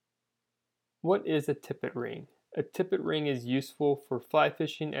What is a tippet ring? A tippet ring is useful for fly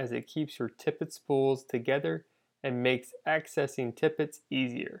fishing as it keeps your tippet spools together and makes accessing tippets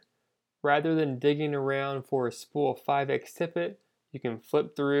easier. Rather than digging around for a spool 5x tippet, you can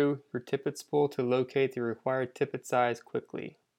flip through your tippet spool to locate the required tippet size quickly.